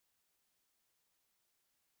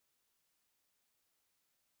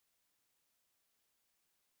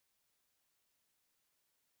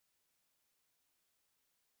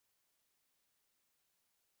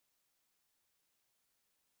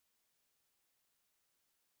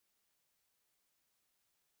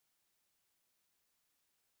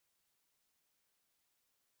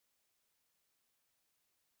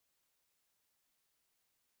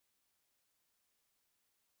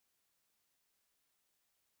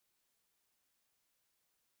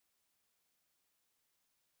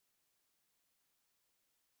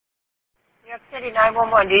York City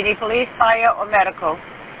 911. Do you need police, fire, or medical?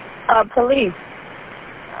 Police.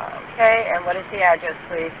 Okay, and what is the address,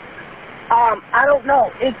 please? I don't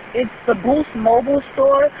know. It's the Boost Mobile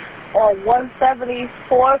Store on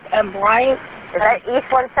 174th and Bryant. Is that East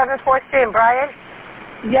 174th Street in Bryant?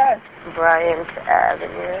 Yes. Bryant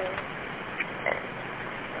Avenue.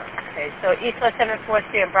 Okay, so East 174th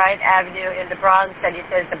Street and Bryant Avenue in the Bronx, and you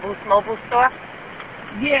said it's the Boost Mobile Store?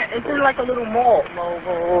 Yeah, it's in like a little mall.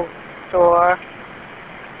 Mobile store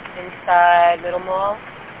inside Little Mall?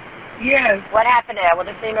 Yes. What happened there? What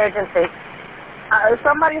is the emergency?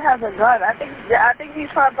 Somebody has a gun. I think he's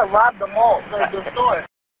trying to rob the mall, the store.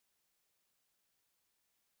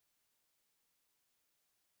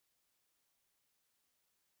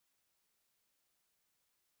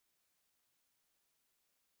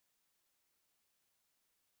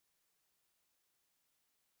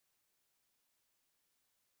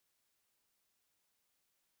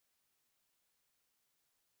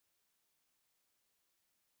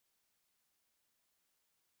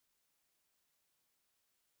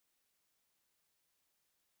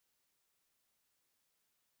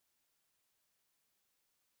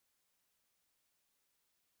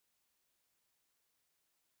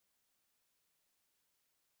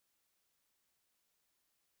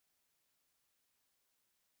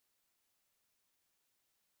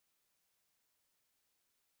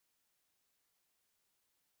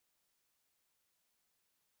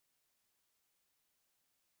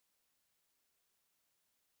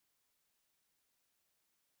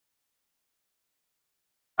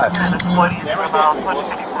 Stand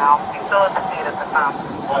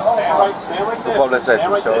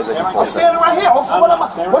right there. I'm standing right here.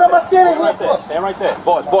 What am I standing here for? Stand right there.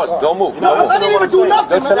 Boss, don't move. No, I didn't even do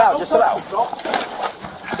nothing. Just chill out, just chill out.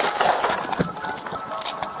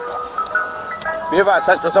 Be advised,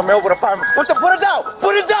 there's somebody over the fireman. Put it down!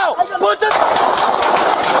 Put it down! Put it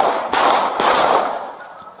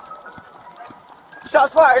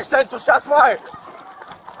Shots fired, Central, shots fired!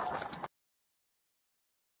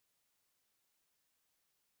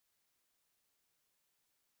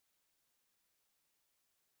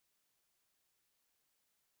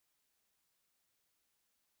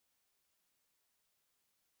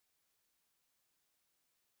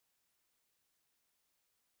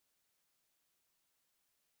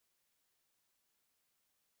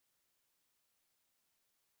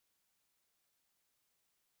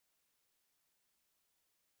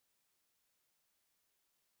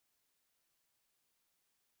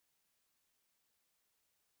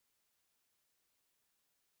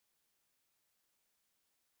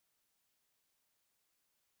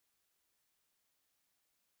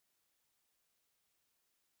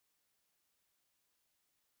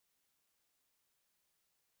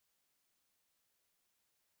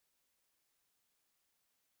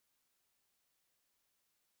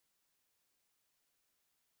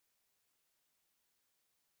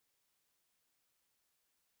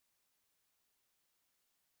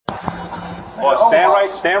 Boss,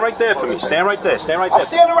 stand right there for me. Stand right there. Stand right there. I'm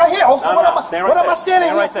standing right here. What am I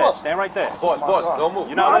standing here for? Stand right there. Boss, don't move.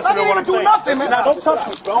 You're not listening to what I'm saying. I didn't even do nothing, man. Don't touch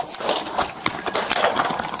me, bro.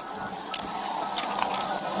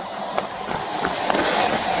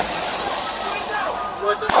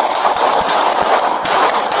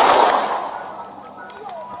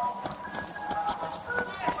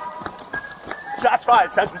 Shots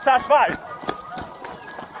fired, Central. Shots fired.